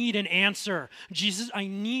need an answer. Jesus, I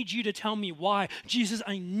need you to tell me why. Jesus,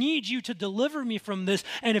 I need you to deliver me from this.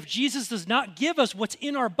 And if Jesus does not give us what's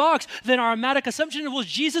in our box, then our automatic assumption is, well,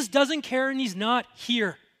 Jesus doesn't care and he's not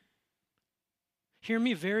here. Hear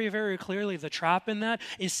me very, very clearly. The trap in that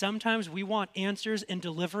is sometimes we want answers and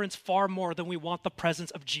deliverance far more than we want the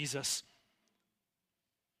presence of Jesus.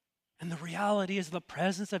 And the reality is the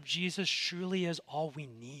presence of Jesus truly is all we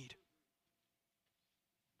need.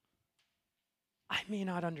 I may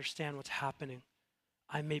not understand what's happening.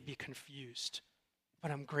 I may be confused,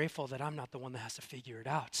 but I'm grateful that I'm not the one that has to figure it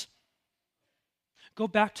out. Go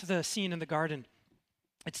back to the scene in the garden.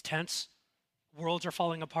 It's tense. Worlds are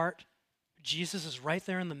falling apart. Jesus is right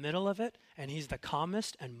there in the middle of it, and he's the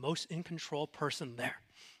calmest and most in control person there.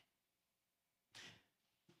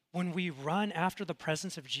 When we run after the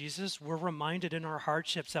presence of Jesus, we're reminded in our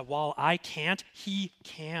hardships that while I can't, he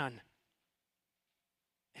can.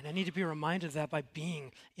 And I need to be reminded of that by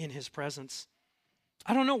being in his presence.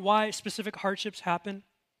 I don't know why specific hardships happen,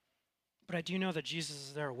 but I do know that Jesus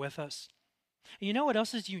is there with us. And you know what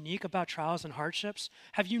else is unique about trials and hardships?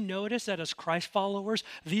 Have you noticed that as Christ followers,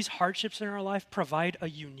 these hardships in our life provide a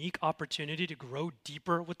unique opportunity to grow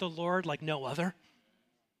deeper with the Lord like no other?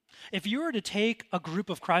 If you were to take a group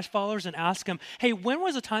of Christ followers and ask them, hey, when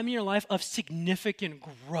was a time in your life of significant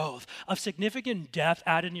growth, of significant depth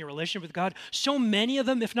added in your relationship with God? So many of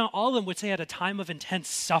them, if not all of them, would say at a time of intense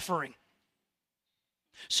suffering.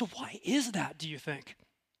 So why is that, do you think?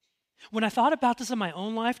 When I thought about this in my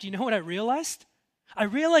own life, do you know what I realized? I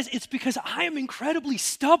realized it's because I am incredibly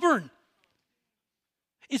stubborn.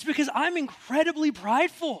 It's because I'm incredibly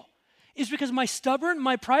prideful. It's because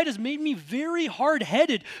my pride has made me very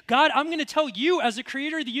hard-headed. God, I'm going to tell you as the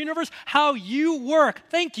creator of the universe how you work.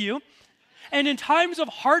 Thank you. And in times of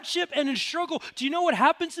hardship and in struggle, do you know what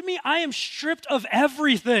happens to me? I am stripped of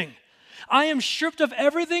everything. I am stripped of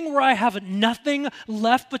everything where I have nothing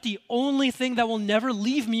left but the only thing that will never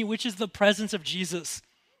leave me, which is the presence of Jesus.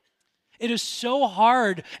 It is so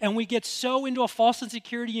hard, and we get so into a false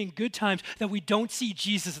insecurity in good times that we don't see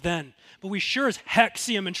Jesus then. But we sure as heck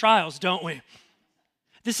see him in trials, don't we?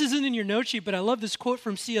 This isn't in your note sheet, but I love this quote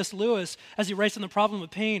from C.S. Lewis as he writes on the problem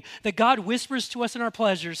of pain, that God whispers to us in our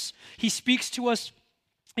pleasures. He speaks to us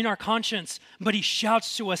in our conscience, but he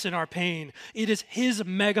shouts to us in our pain. It is his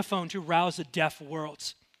megaphone to rouse a deaf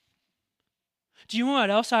world. Do you know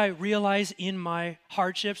what else I realize in my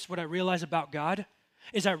hardships, what I realize about God?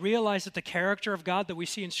 Is I realize that the character of God that we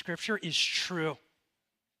see in Scripture is true.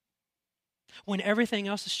 When everything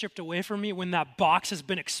else is stripped away from me, when that box has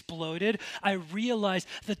been exploded, I realize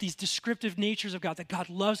that these descriptive natures of God, that God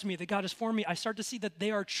loves me, that God is for me, I start to see that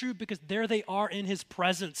they are true because there they are in his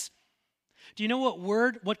presence. Do you know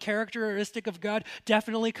what characteristic of God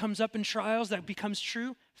definitely comes up in trials that becomes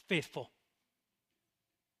true? Faithful.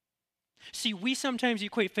 See, we sometimes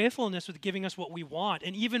equate faithfulness with giving us what we want,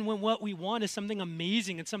 and even when what we want is something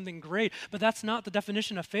amazing and something great, but that's not the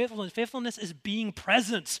definition of faithfulness. Faithfulness is being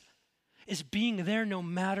present, is being there no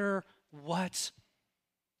matter what.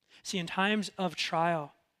 See, in times of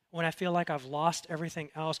trial, when I feel like I've lost everything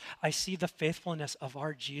else, I see the faithfulness of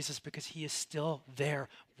our Jesus because he is still there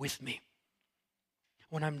with me.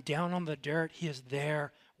 When I'm down on the dirt, he is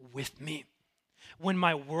there with me. When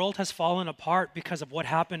my world has fallen apart because of what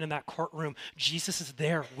happened in that courtroom, Jesus is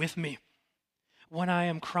there with me. When I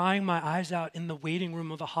am crying my eyes out in the waiting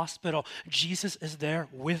room of the hospital, Jesus is there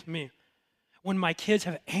with me. When my kids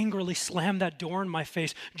have angrily slammed that door in my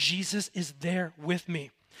face, Jesus is there with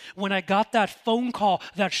me. When I got that phone call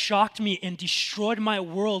that shocked me and destroyed my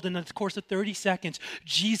world in the course of 30 seconds,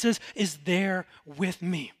 Jesus is there with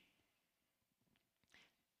me.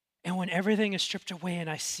 And when everything is stripped away and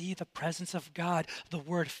I see the presence of God, the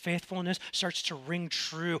word faithfulness starts to ring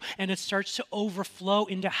true, and it starts to overflow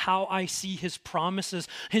into how I see his promises.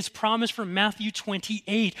 His promise from Matthew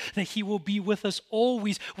 28 that he will be with us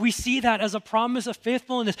always. We see that as a promise of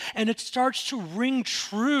faithfulness, and it starts to ring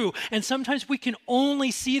true. And sometimes we can only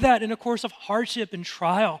see that in a course of hardship and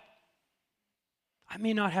trial. I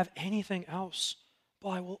may not have anything else,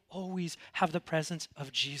 but I will always have the presence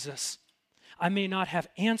of Jesus. I may not have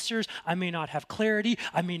answers, I may not have clarity,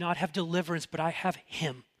 I may not have deliverance, but I have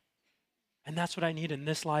him. And that's what I need in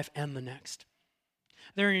this life and the next.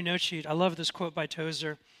 There in your note sheet, I love this quote by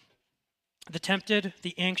Tozer. The tempted,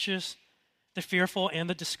 the anxious, the fearful, and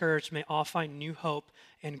the discouraged may all find new hope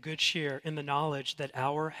and good cheer in the knowledge that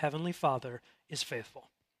our Heavenly Father is faithful.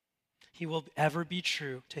 He will ever be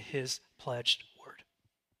true to his pledged word.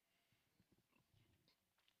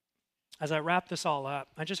 As I wrap this all up,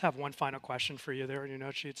 I just have one final question for you there in your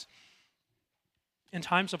note sheets. In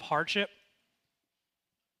times of hardship,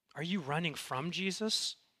 are you running from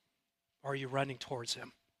Jesus or are you running towards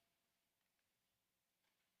him?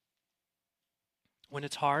 When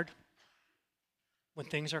it's hard, when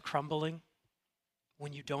things are crumbling,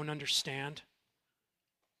 when you don't understand,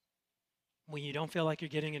 when you don't feel like you're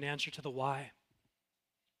getting an answer to the why,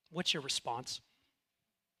 what's your response?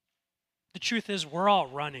 The truth is, we're all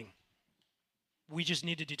running. We just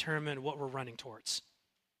need to determine what we're running towards.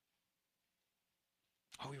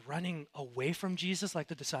 Are we running away from Jesus like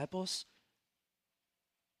the disciples?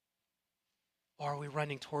 Or are we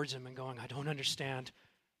running towards him and going, I don't understand,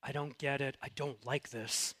 I don't get it, I don't like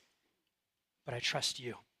this, but I trust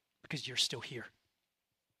you because you're still here.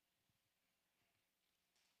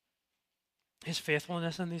 His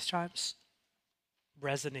faithfulness in these times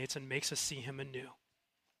resonates and makes us see him anew.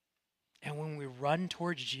 And when we run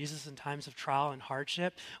towards Jesus in times of trial and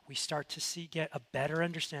hardship, we start to get a better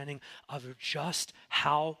understanding of just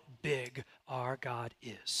how big our God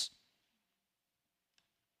is.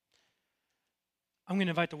 I'm going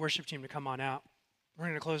to invite the worship team to come on out. We're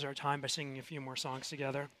going to close our time by singing a few more songs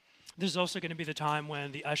together. This is also going to be the time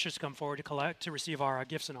when the ushers come forward to receive our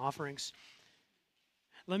gifts and offerings.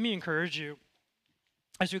 Let me encourage you,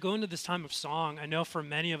 as we go into this time of song, I know for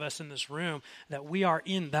many of us in this room that we are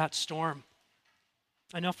in that storm.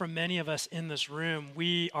 I know for many of us in this room,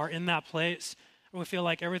 we are in that place where we feel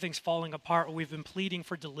like everything's falling apart, where we've been pleading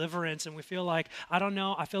for deliverance, and we feel like, I don't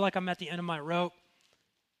know, I feel like I'm at the end of my rope.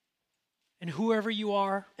 And whoever you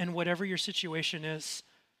are and whatever your situation is,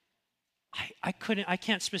 I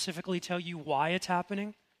can't specifically tell you why it's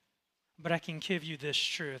happening, but I can give you this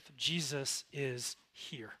truth. Jesus is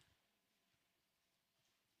here.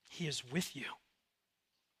 He is with you.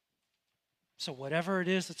 So whatever it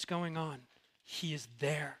is that's going on, he is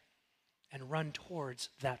there, and run towards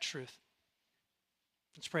that truth.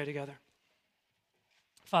 Let's pray together.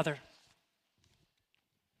 Father,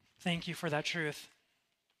 thank you for that truth.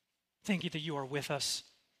 Thank you that you are with us.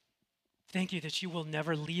 Thank you that you will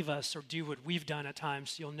never leave us or do what we've done at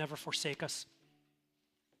times. You'll never forsake us.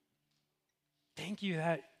 Thank you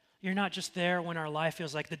that you're not just there when our life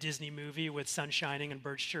feels like the Disney movie with sun shining and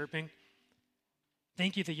birds chirping.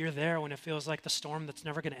 Thank you that you're there when it feels like the storm that's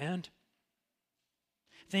never going to end.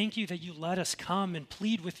 Thank you that you let us come and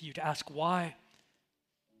plead with you to ask why.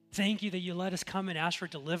 Thank you that you let us come and ask for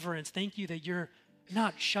deliverance. Thank you that you're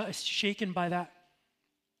not shaken by that.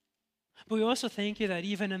 But we also thank you that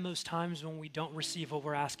even in those times when we don't receive what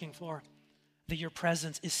we're asking for, that your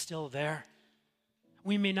presence is still there.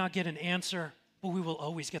 We may not get an answer, but we will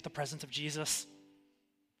always get the presence of Jesus.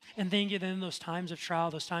 And thank you that in those times of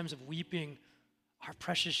trial, those times of weeping, our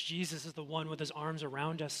precious Jesus is the one with his arms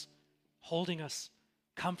around us, holding us,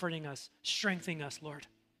 comforting us, strengthening us, Lord.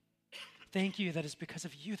 Thank you that it's because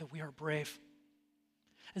of you that we are brave.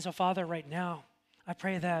 And so, Father, right now, I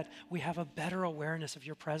pray that we have a better awareness of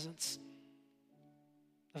your presence,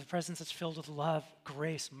 of a presence that's filled with love,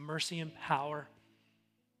 grace, mercy, and power.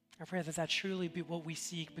 I pray that that truly be what we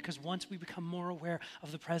seek, because once we become more aware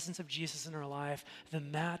of the presence of Jesus in our life,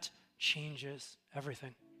 then that changes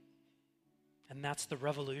everything. And that's the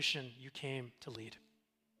revolution you came to lead.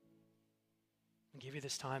 I give you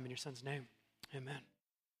this time in your son's name. Amen.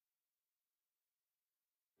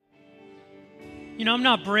 You know, I'm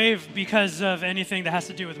not brave because of anything that has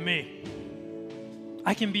to do with me.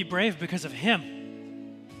 I can be brave because of him.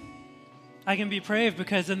 I can be brave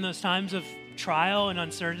because in those times of trial and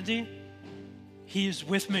uncertainty, he is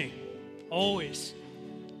with me, always,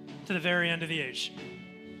 to the very end of the age.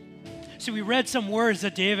 So we read some words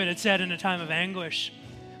that David had said in a time of anguish,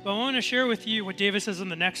 but I want to share with you what David says in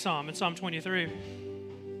the next psalm, in Psalm 23.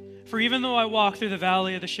 For even though I walk through the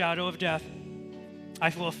valley of the shadow of death,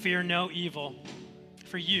 I will fear no evil,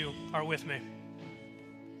 for you are with me.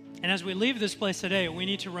 And as we leave this place today, we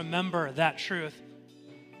need to remember that truth,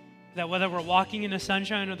 that whether we're walking in the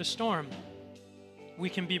sunshine or the storm, we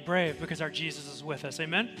can be brave because our Jesus is with us.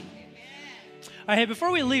 Amen? All right, hey, before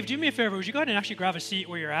we leave, do me a favor. Would you go ahead and actually grab a seat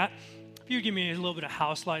where you're at? If you would give me a little bit of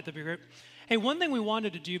house light, that'd be great. Hey, one thing we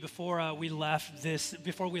wanted to do before we left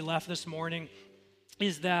this morning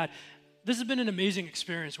is that this has been an amazing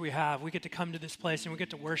experience we have. We get to come to this place and we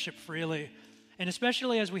get to worship freely. And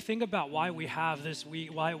especially as we think about why we have this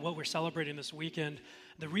week, what we're celebrating this weekend,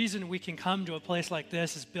 the reason we can come to a place like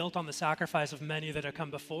this is built on the sacrifice of many that have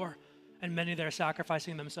come before and many that are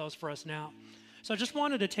sacrificing themselves for us now. So I just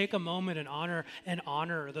wanted to take a moment and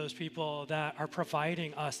honor those people that are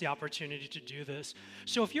providing us the opportunity to do this.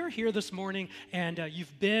 So if you're here this morning and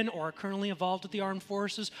you've been or are currently involved with the armed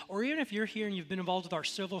forces, or even if you're here and you've been involved with our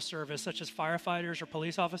civil service, such as firefighters or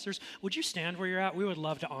police officers, would you stand where you're at? We would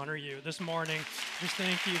love to honor you this morning. Just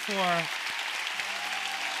thank you for...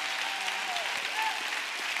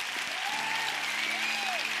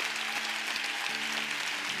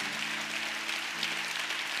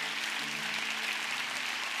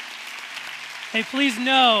 Hey, please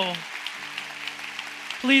know,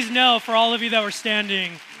 for all of you that were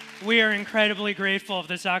standing, we are incredibly grateful for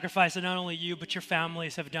the sacrifice that not only you, but your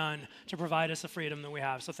families have done to provide us the freedom that we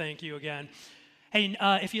have. So thank you again. Hey,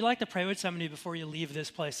 if you'd like to pray with somebody before you leave this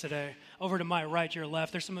place today, over to my right, your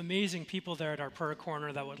left, there's some amazing people there at our prayer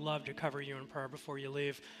corner that would love to cover you in prayer before you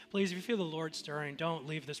leave. Please, if you feel the Lord stirring, don't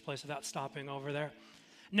leave this place without stopping over there.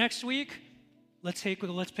 Next week, let's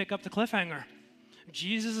pick up the cliffhanger.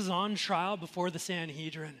 Jesus is on trial before the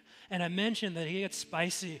Sanhedrin. And I mentioned that he gets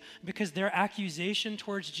spicy because their accusation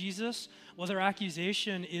towards Jesus, well, their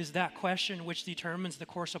accusation is that question which determines the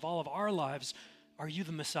course of all of our lives. Are you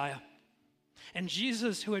the Messiah? And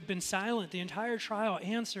Jesus, who had been silent the entire trial,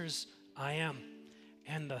 answers, I am.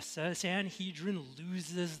 And the Sanhedrin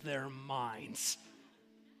loses their minds.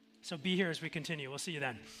 So be here as we continue. We'll see you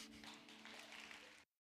then.